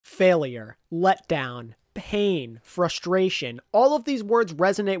Failure, letdown, pain, frustration, all of these words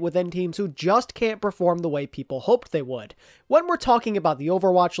resonate within teams who just can't perform the way people hoped they would. When we're talking about the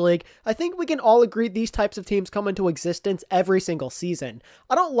Overwatch League, I think we can all agree these types of teams come into existence every single season.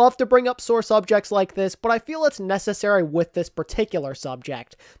 I don't love to bring up sore subjects like this, but I feel it's necessary with this particular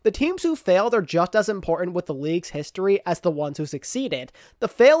subject. The teams who failed are just as important with the league's history as the ones who succeeded. The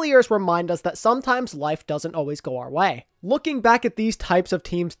failures remind us that sometimes life doesn't always go our way. Looking back at these types of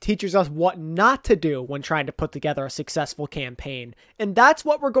teams teaches us what not to do when trying to put together a successful campaign. And that's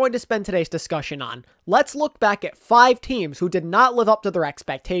what we're going to spend today's discussion on. Let's look back at 5 teams who did not live up to their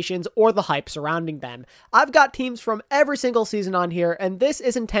expectations or the hype surrounding them. I've got teams from every single season on here, and this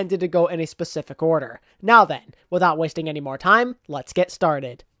is intended to go in a specific order. Now then, without wasting any more time, let's get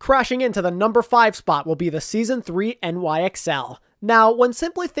started. Crashing into the number 5 spot will be the Season 3 NYXL. Now, when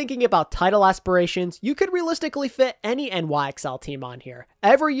simply thinking about title aspirations, you could realistically fit any NYXL team on here.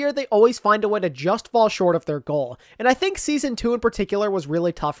 Every year, they always find a way to just fall short of their goal, and I think Season 2 in particular was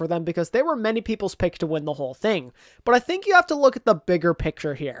really tough for them because they were many people's pick to win the whole thing. But I think you have to look at the bigger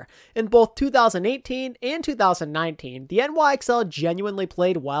picture here. In both 2018 and 2019, the NYXL genuinely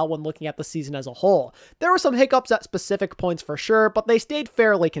played well when looking at the season as a whole. There were some hiccups at specific points for sure, but they stayed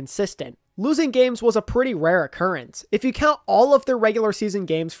fairly consistent. Losing games was a pretty rare occurrence. If you count all of their regular season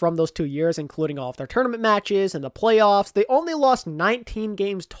games from those 2 years, including all of their tournament matches and the playoffs, they only lost 19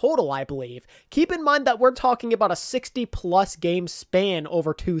 games total, I believe. Keep in mind that we're talking about a 60-plus game span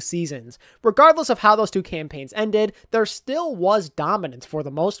over 2 seasons. Regardless of how those 2 campaigns ended, there still was dominance for the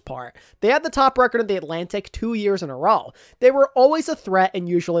most part. They had the top record in the Atlantic 2 years in a row. They were always a threat and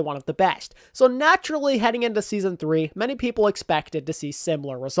usually one of the best. So naturally, heading into Season 3, many people expected to see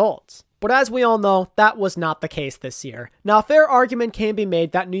similar results. But as we all know, that was not the case this year. Now, a fair argument can be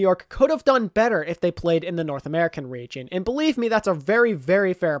made that New York could have done better if they played in the North American region, and believe me, that's a very,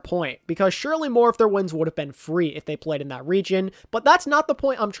 very fair point, because surely more of their wins would have been free if they played in that region, but that's not the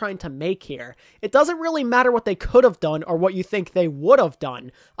point I'm trying to make here. It doesn't really matter what they could have done or what you think they would have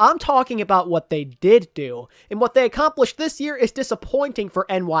done. I'm talking about what they did do, and what they accomplished this year is disappointing for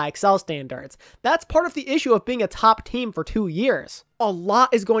NYXL standards. That's part of the issue of being a top team for 2 years. A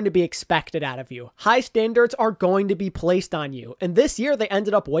lot is going to be expected out of you. High standards are going to be placed on you, and this year they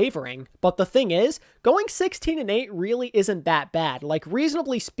ended up wavering. But the thing is, going 16-8 really isn't that bad. Like,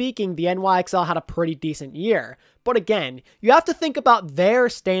 reasonably speaking, the NYXL had a pretty decent year. But again, you have to think about their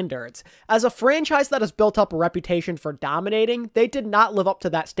standards. As a franchise that has built up a reputation for dominating, they did not live up to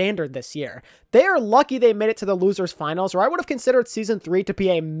that standard this year. They are lucky they made it to the losers finals, or I would have considered Season 3 to be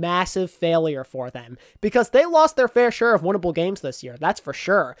a massive failure for them, because they lost their fair share of winnable games this year, that's for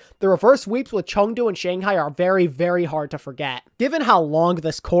sure. The reverse sweeps with Chengdu and Shanghai are very, very hard to forget. Given how long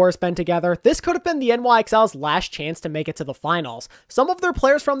this core has been together, this could have been the NYXL's last chance to make it to the finals. Some of their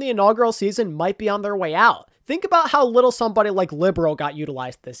players from the inaugural season might be on their way out. Think about how little somebody like Libero got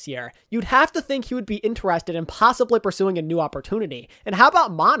utilized this year. You'd have to think he would be interested in possibly pursuing a new opportunity. And how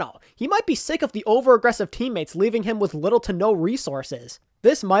about Mono? He might be sick of the over-aggressive teammates leaving him with little to no resources.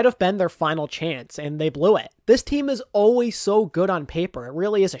 This might have been their final chance, and they blew it. This team is always so good on paper, it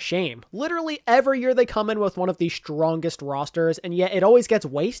really is a shame. Literally every year they come in with one of the strongest rosters, and yet it always gets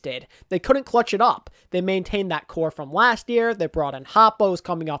wasted. They couldn't clutch it up. They maintained that core from last year, they brought in Hoppo, who's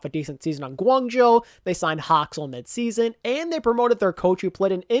coming off a decent season on Guangzhou, they signed Hoxel mid-season, and they promoted their coach who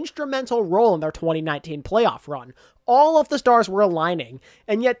played an instrumental role in their 2019 playoff run. All of the stars were aligning,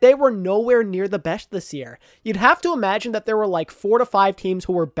 and yet they were nowhere near the best this year. You'd have to imagine that there were like 4 to 5 teams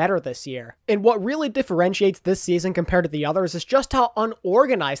who were better this year. And what really differentiates this season compared to the others is just how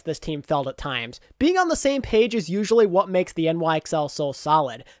unorganized this team felt at times. Being on the same page is usually what makes the NYXL so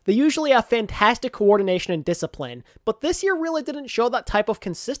solid. They usually have fantastic coordination and discipline, but this year really didn't show that type of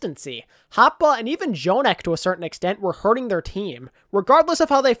consistency. Hoppa and even Jonek to a certain extent were hurting their team. Regardless of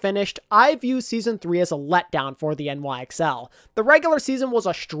how they finished, I view Season 3 as a letdown for the NYXL. The regular season was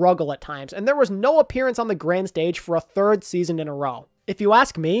a struggle at times, and there was no appearance on the grand stage for a 3rd season in a row. If you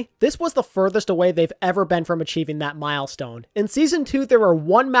ask me, this was the furthest away they've ever been from achieving that milestone. In Season 2, they were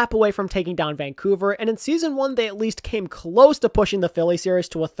 1 map away from taking down Vancouver, and in Season 1, they at least came close to pushing the Philly series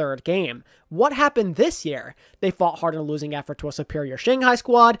to a 3rd game. What happened this year? They fought hard in a losing effort to a superior Shanghai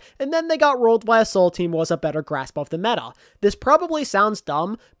squad, and then they got rolled by a Seoul team who was a better grasp of the meta. This probably sounds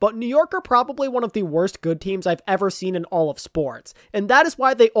dumb, but New York are probably one of the worst good teams I've ever seen in all of sports, and that is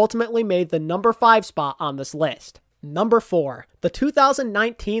why they ultimately made the number 5 spot on this list. Number 4, the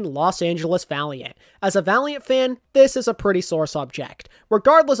 2019 Los Angeles Valiant. As a Valiant fan, this is a pretty sore subject.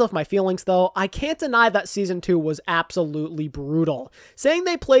 Regardless of my feelings though, I can't deny that Season 2 was absolutely brutal. Saying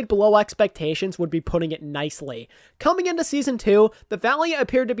they played below expectations would be putting it nicely. Coming into Season 2, the Valiant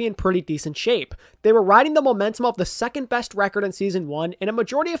appeared to be in pretty decent shape. They were riding the momentum of the second best record in Season 1, and a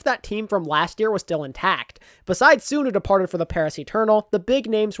majority of that team from last year was still intact. Besides Soon, who departed for the Paris Eternal, the big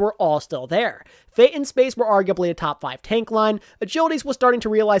names were all still there. Fate and Space were arguably a top 5 tank line, Agilities was starting to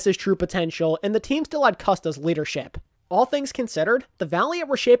realize his true potential, and the team still had Custa's leadership. All things considered, the Valiant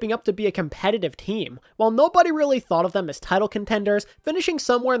were shaping up to be a competitive team. While nobody really thought of them as title contenders, finishing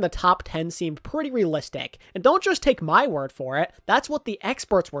somewhere in the top 10 seemed pretty realistic. And don't just take my word for it, that's what the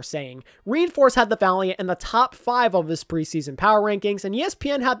experts were saying. Reinforce had the Valiant in the top 5 of his preseason power rankings, and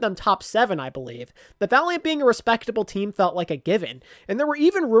ESPN had them top 7, I believe. The Valiant being a respectable team felt like a given, and there were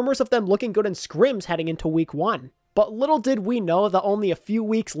even rumors of them looking good in scrims heading into week 1. But little did we know that only a few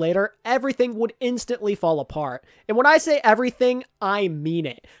weeks later, everything would instantly fall apart. And when I say everything, I mean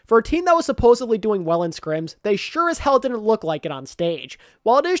it. For a team that was supposedly doing well in scrims, they sure as hell didn't look like it on stage.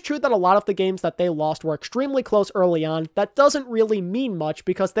 While it is true that a lot of the games that they lost were extremely close early on, that doesn't really mean much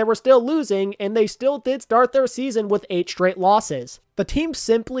because they were still losing and they still did start their season with 8 straight losses. The team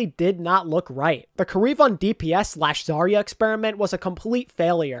simply did not look right. The Karivan DPS/Zarya experiment was a complete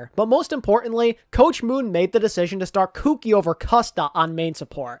failure, but most importantly, Coach Moon made the decision to start Kuki over Custa on main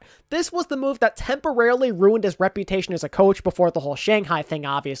support. This was the move that temporarily ruined his reputation as a coach before the whole Shanghai thing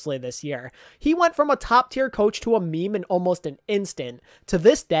obviously this year. He went from a top tier coach to a meme in almost an instant. To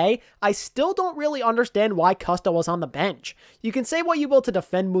this day, I still don't really understand why Custa was on the bench. You can say what you will to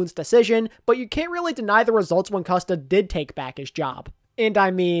defend Moon's decision, but you can't really deny the results when Custa did take back his job. And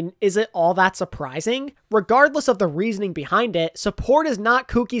I mean, is it all that surprising? Regardless of the reasoning behind it, support is not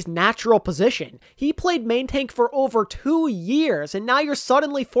Kuki's natural position. He played main tank for over 2 years, and now you're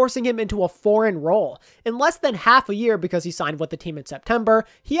suddenly forcing him into a foreign role. In less than half a year, because he signed with the team in September,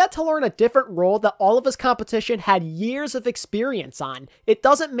 he had to learn a different role that all of his competition had years of experience on. It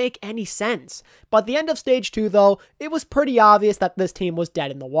doesn't make any sense. By the end of Stage 2 though, it was pretty obvious that this team was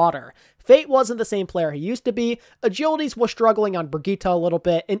dead in the water. Fate wasn't the same player he used to be, Agilities was struggling on Brigitte a little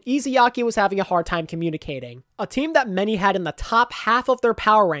bit, and Izayaki was having a hard time communicating. A team that many had in the top half of their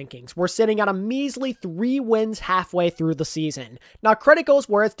power rankings were sitting at a measly 3 wins halfway through the season. Now credit goes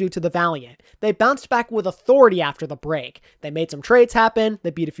where it's due to the Valiant. They bounced back with authority after the break. They made some trades happen,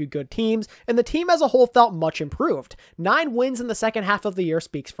 they beat a few good teams, and the team as a whole felt much improved. 9 wins in the second half of the year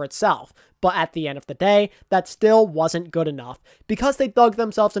speaks for itself. But at the end of the day, that still wasn't good enough. Because they dug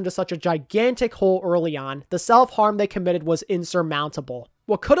themselves into such a gigantic hole early on, the self-harm they committed was insurmountable.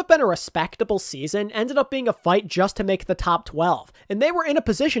 What could have been a respectable season ended up being a fight just to make the top 12, and they were in a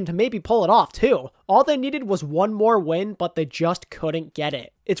position to maybe pull it off too. All they needed was one more win, but they just couldn't get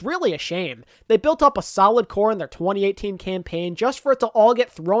it. It's really a shame. They built up a solid core in their 2018 campaign just for it to all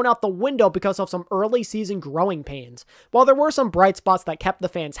get thrown out the window because of some early season growing pains. While there were some bright spots that kept the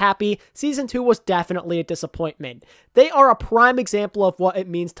fans happy, Season 2 was definitely a disappointment. They are a prime example of what it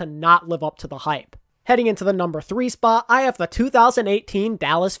means to not live up to the hype. Heading into the number 3 spot, I have the 2018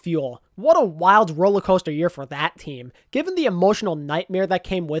 Dallas Fuel. What a wild rollercoaster year for that team. Given the emotional nightmare that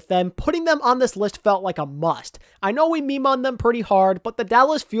came with them, putting them on this list felt like a must. I know we meme on them pretty hard, but the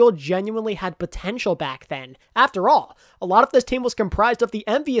Dallas Fuel genuinely had potential back then. After all, a lot of this team was comprised of the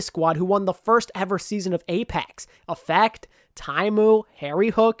Envious Squad who won the first ever season of Apex. Effect, Taimu,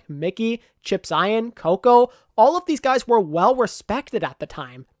 Harry Hook, Mickey, Chip Zion, Coco, all of these guys were well respected at the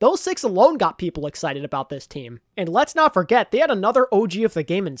time. Those 6 alone got people excited about this team. And let's not forget, they had another OG of the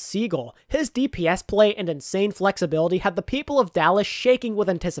game in Siegel. His DPS play and insane flexibility had the people of Dallas shaking with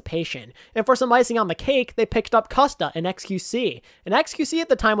anticipation. And for some icing on the cake, they picked up Custa and XQC. And XQC at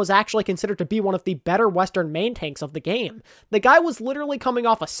the time was actually considered to be one of the better Western main tanks of the game. The guy was literally coming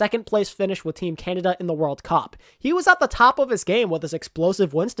off a 2nd place finish with Team Canada in the World Cup. He was at the top of his game with his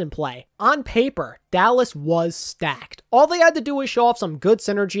explosive Winston play. On paper, Dallas was stacked. All they had to do was show off some good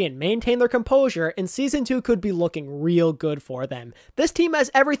synergy and maintain their composure, and Season 2 could be looking real good for them. This team has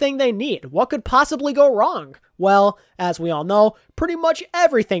everything they need. What could possibly go wrong? Well, as we all know, pretty much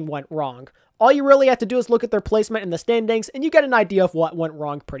everything went wrong. All you really have to do is look at their placement in the standings and you get an idea of what went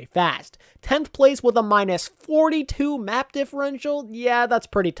wrong pretty fast. 10th place with a minus 42 map differential? Yeah, that's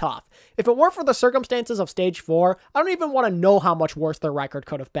pretty tough. If it weren't for the circumstances of Stage 4, I don't even want to know how much worse their record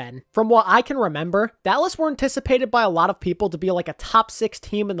could have been. From what I can remember, Dallas were anticipated by a lot of people to be like a top 6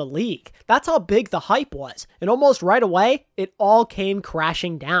 team in the league. That's how big the hype was. And almost right away, it all came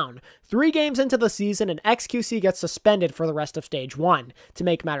crashing down. 3 games into the season, and XQC gets suspended for the rest of Stage 1. To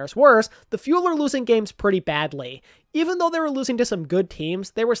make matters worse, the Fuel are losing games pretty badly. Even though they were losing to some good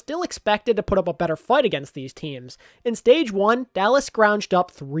teams, they were still expected to put up a better fight against these teams. In Stage 1, Dallas scrounged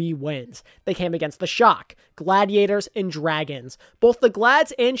up 3 wins. They came against the Shock, Gladiators, and Dragons. Both the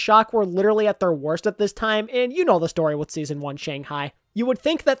Glads and Shock were literally at their worst at this time, and you know the story with Season 1 Shanghai. You would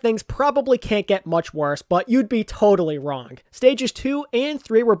think that things probably can't get much worse, but you'd be totally wrong. Stages 2 and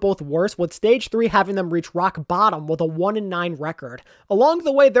 3 were both worse, with Stage 3 having them reach rock bottom with a 1-9 record. Along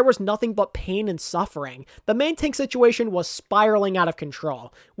the way, there was nothing but pain and suffering. The main tank situation was spiraling out of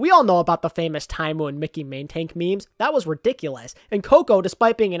control. We all know about the famous Taimu and Mickey main tank memes. That was ridiculous. And Coco,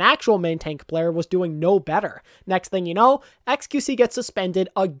 despite being an actual main tank player, was doing no better. Next thing you know, XQC gets suspended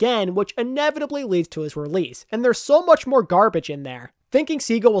again, which inevitably leads to his release. And there's so much more garbage in there. Thinking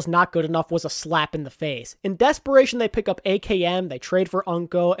Seagull was not good enough was a slap in the face. In desperation, they pick up AKM, they trade for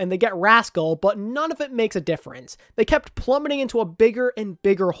Unko, and they get Rascal, but none of it makes a difference. They kept plummeting into a bigger and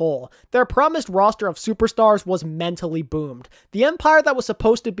bigger hole. Their promised roster of superstars was mentally boomed. The Empire that was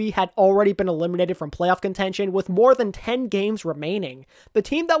supposed to be had already been eliminated from playoff contention with more than 10 games remaining. The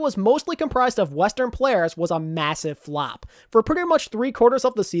team that was mostly comprised of Western players was a massive flop. For pretty much 3/4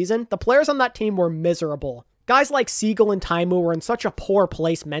 of the season, the players on that team were miserable. Guys like Seagull and Taimu were in such a poor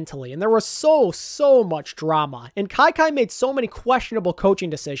place mentally, and there was so much drama. And Kai made so many questionable coaching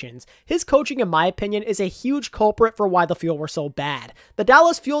decisions. His coaching, in my opinion, is a huge culprit for why the Fuel were so bad. The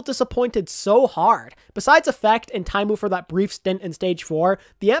Dallas Fuel disappointed so hard. Besides Effect and Taimu for that brief stint in Stage 4,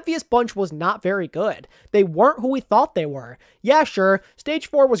 the Envious Bunch was not very good. They weren't who we thought they were. Yeah, sure, Stage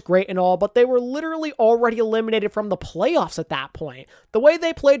 4 was great and all, but they were literally already eliminated from the playoffs at that point. The way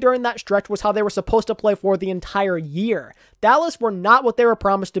they played during that stretch was how they were supposed to play for the entire year. Dallas were not what they were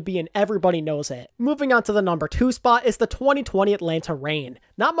promised to be, and everybody knows it. Moving on to the number 2 spot is the 2020 Atlanta Reign.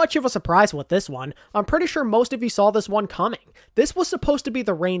 Not much of a surprise with this one. I'm pretty sure most of you saw this one coming. This was supposed to be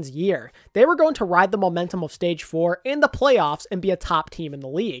the Reign's year. They were going to ride the momentum of Stage 4 in the playoffs and be a top team in the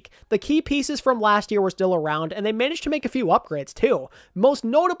league. The key pieces from last year were still around, and they managed to make a few upgrades too. Most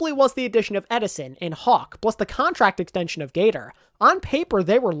notably was the addition of Edison and Hawk, plus the contract extension of Gator. On paper,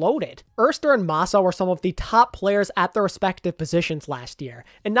 they were loaded. Erster and Masa were some of the top players at their respective positions last year,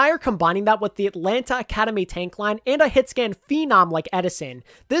 and now you're combining that with the Atlanta Academy tank line and a hitscan phenom like Edison.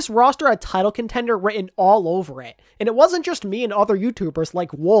 This roster had title contender written all over it, and it wasn't just me and other YouTubers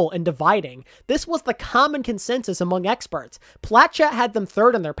like Wool and Dividing. This was the common consensus among experts. Platchat had them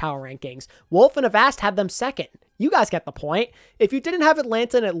 3rd in their power rankings. Wolf and Avast had them 2nd. You guys get the point. If you didn't have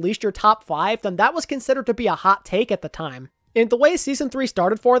Atlanta in at least your top 5, then that was considered to be a hot take at the time. And the way Season 3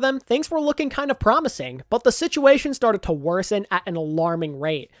 started for them, things were looking kind of promising, but the situation started to worsen at an alarming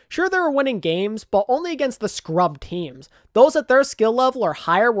rate. Sure, they were winning games, but only against the scrub teams. Those at their skill level or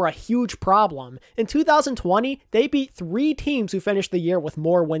higher were a huge problem. In 2020, they beat 3 teams who finished the year with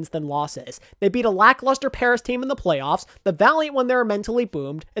more wins than losses. They beat a lackluster Paris team in the playoffs, the Valiant when they were mentally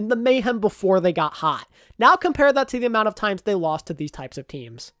boomed, and the Mayhem before they got hot. Now compare that to the amount of times they lost to these types of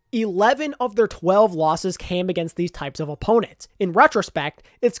teams. 11 of their 12 losses came against these types of opponents. In retrospect,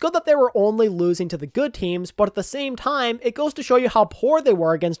 it's good that they were only losing to the good teams, but at the same time, it goes to show you how poor they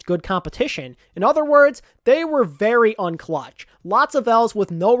were against good competition. In other words, they were very unclutch. Lots of L's with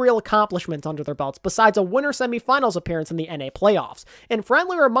no real accomplishments under their belts besides a winter semifinals appearance in the NA playoffs. And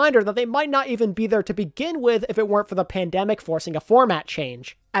friendly reminder that they might not even be there to begin with if it weren't for the pandemic forcing a format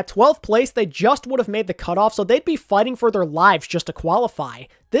change. At 12th place, they just would have made the cutoff, so they'd be fighting for their lives just to qualify.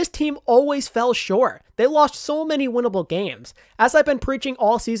 This team always fell short. They lost so many winnable games. As I've been preaching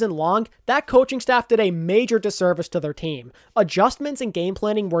all season long, that coaching staff did a major disservice to their team. Adjustments and game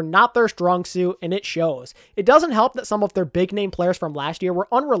planning were not their strong suit, and it shows. It doesn't help that some of their big name players from last year were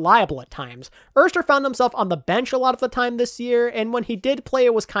unreliable at times. Erster found himself on the bench a lot of the time this year, and when he did play,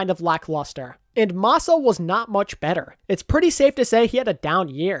 it was kind of lackluster. And Masa was not much better. It's pretty safe to say he had a down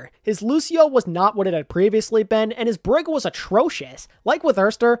year. His Lucio was not what it had previously been, and his Brig was atrocious. Like with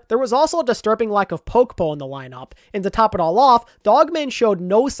Erster, there was also a disturbing lack of Pokpo in the lineup. And to top it all off, Dogman showed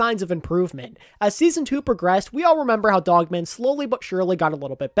no signs of improvement. As Season 2 progressed, we all remember how Dogman slowly but surely got a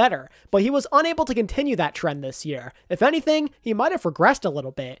little bit better, but he was unable to continue that trend this year. If anything, he might have regressed a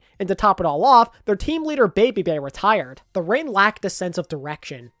little bit. And to top it all off, their team leader Baby Bay retired. The Reign lacked a sense of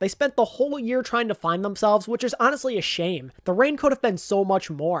direction. They spent the whole year trying to find themselves, which is honestly a shame. The Reign could have been so much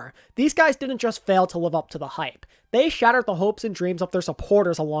more. These guys didn't just fail to live up to the hype. They shattered the hopes and dreams of their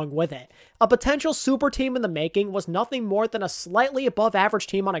supporters along with it. A potential super team in the making was nothing more than a slightly above average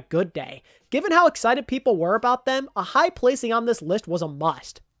team on a good day. Given how excited people were about them, a high placing on this list was a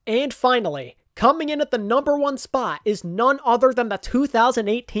must. And finally, Coming in at the number 1 spot is none other than the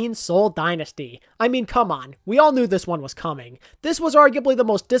 2018 Seoul Dynasty. I mean, come on, we all knew this one was coming. This was arguably the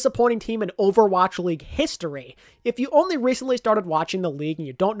most disappointing team in Overwatch League history. If you only recently started watching the league and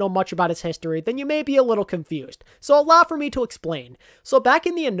you don't know much about its history, then you may be a little confused. So allow for me to explain. So back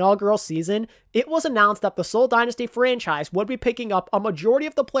in the inaugural season, it was announced that the Seoul Dynasty franchise would be picking up a majority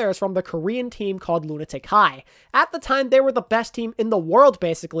of the players from the Korean team called Lunatic High. At the time, they were the best team in the world,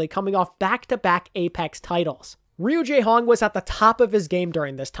 basically, coming off back-to-back Apex titles. Ryu Jae-hong was at the top of his game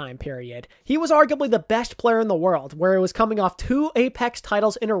during this time period. He was arguably the best player in the world, where he was coming off 2 Apex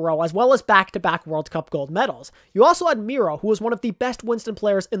titles in a row, as well as back-to-back World Cup gold medals. You also had Miro, who was one of the best Winston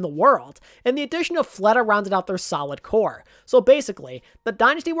players in the world, and the addition of Fleta rounded out their solid core. So basically, the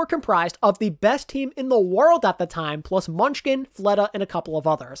Dynasty were comprised of the best team in the world at the time, plus Munchkin, Fleta, and a couple of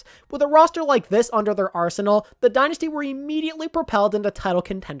others. With a roster like this under their arsenal, the Dynasty were immediately propelled into title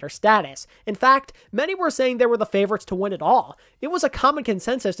contender status. In fact, many were saying they were the favorites to win it all. It was a common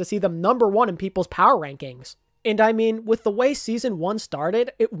consensus to see them number 1 in people's power rankings. And I mean, with the way Season 1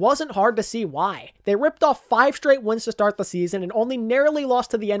 started, it wasn't hard to see why. They ripped off 5 straight wins to start the season and only narrowly lost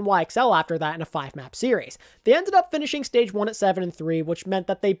to the NYXL after that in a 5-map series. They ended up finishing Stage 1 at 7-3, which meant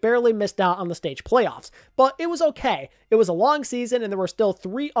that they barely missed out on the stage playoffs. But it was okay. It was a long season and there were still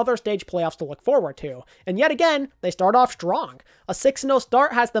 3 other stage playoffs to look forward to. And yet again, they start off strong. A 6-0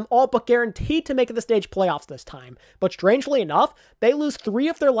 start has them all but guaranteed to make the stage playoffs this time. But strangely enough, they lose 3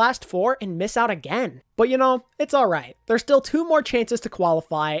 of their last 4 and miss out again. But you know, it's alright. There's still 2 more chances to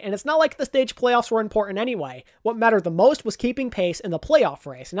qualify, and it's not like the stage playoffs were important anyway. What mattered the most was keeping pace in the playoff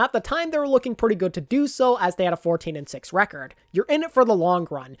race, and at the time they were looking pretty good to do so as they had a 14-6 record. You're in it for the long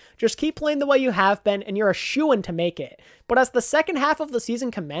run. Just keep playing the way you have been, and you're a shoo-in to make it. But as the second half of the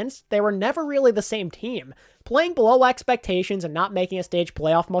season commenced, they were never really the same team. Playing below expectations and not making a stage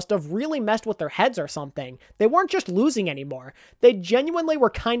playoff must have really messed with their heads or something. They weren't just losing anymore. They genuinely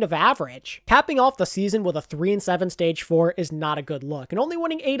were kind of average. Capping off the season with a 3-7 stage 4 is not a good look, and only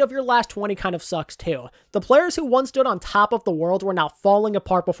winning 8 of your last 20 kind of sucks too. The players who once stood on top of the world were now falling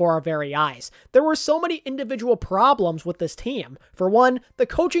apart before our very eyes. There were so many individual problems with this team. For one, the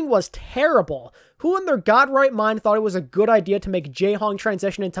coaching was terrible. Who in their god-right mind thought it was a good idea to make Jae-hong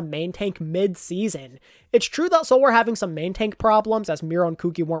transition into main tank mid-season? It's true that Seoul were having some main tank problems, as Miro and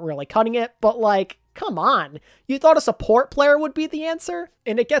Kuki weren't really cutting it, but like, come on. You thought a support player would be the answer?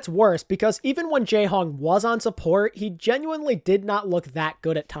 And it gets worse, because even when Jae-hong was on support, he genuinely did not look that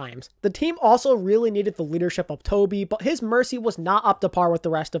good at times. The team also really needed the leadership of Toby, but his Mercy was not up to par with the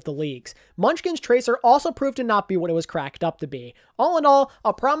rest of the leagues. Munchkin's Tracer also proved to not be what it was cracked up to be. All in all,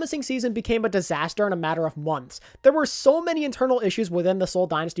 a promising season became a disaster in a matter of months. There were so many internal issues within the Seoul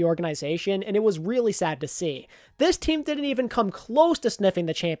Dynasty organization, and it was really sad to see. This team didn't even come close to sniffing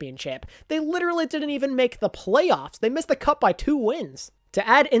the championship. They literally didn't even make the playoffs. They missed the cut by 2 wins. To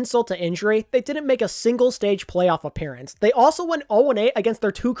add insult to injury, they didn't make a single stage playoff appearance. They also went 0-8 against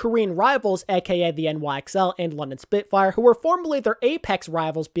their 2 Korean rivals, aka the NYXL and London Spitfire, who were formerly their Apex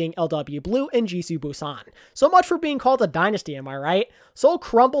rivals being LW Blue and Jisoo Busan. So much for being called a dynasty, am I right? Seoul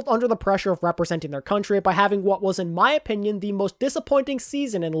crumbled under the pressure of representing their country by having what was, in my opinion, the most disappointing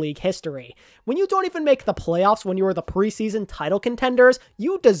season in league history. When you don't even make the playoffs when you were the preseason title contenders,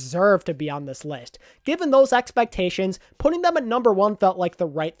 you deserve to be on this list. Given those expectations, putting them at number 1 felt like the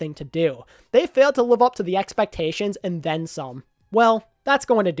right thing to do. They failed to live up to the expectations and then some. Well, that's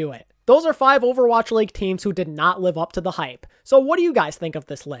going to do it. Those are 5 Overwatch League teams who did not live up to the hype. So what do you guys think of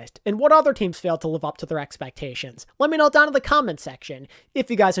this list? And what other teams failed to live up to their expectations? Let me know down in the comments section. If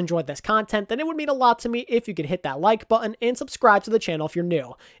you guys enjoyed this content, then it would mean a lot to me if you could hit that like button and subscribe to the channel if you're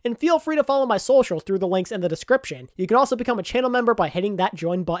new. And feel free to follow my socials through the links in the description. You can also become a channel member by hitting that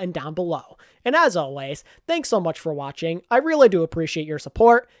join button down below. And as always, thanks so much for watching. I really do appreciate your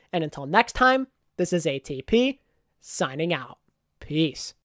support. And until next time, this is ATP, signing out. Peace.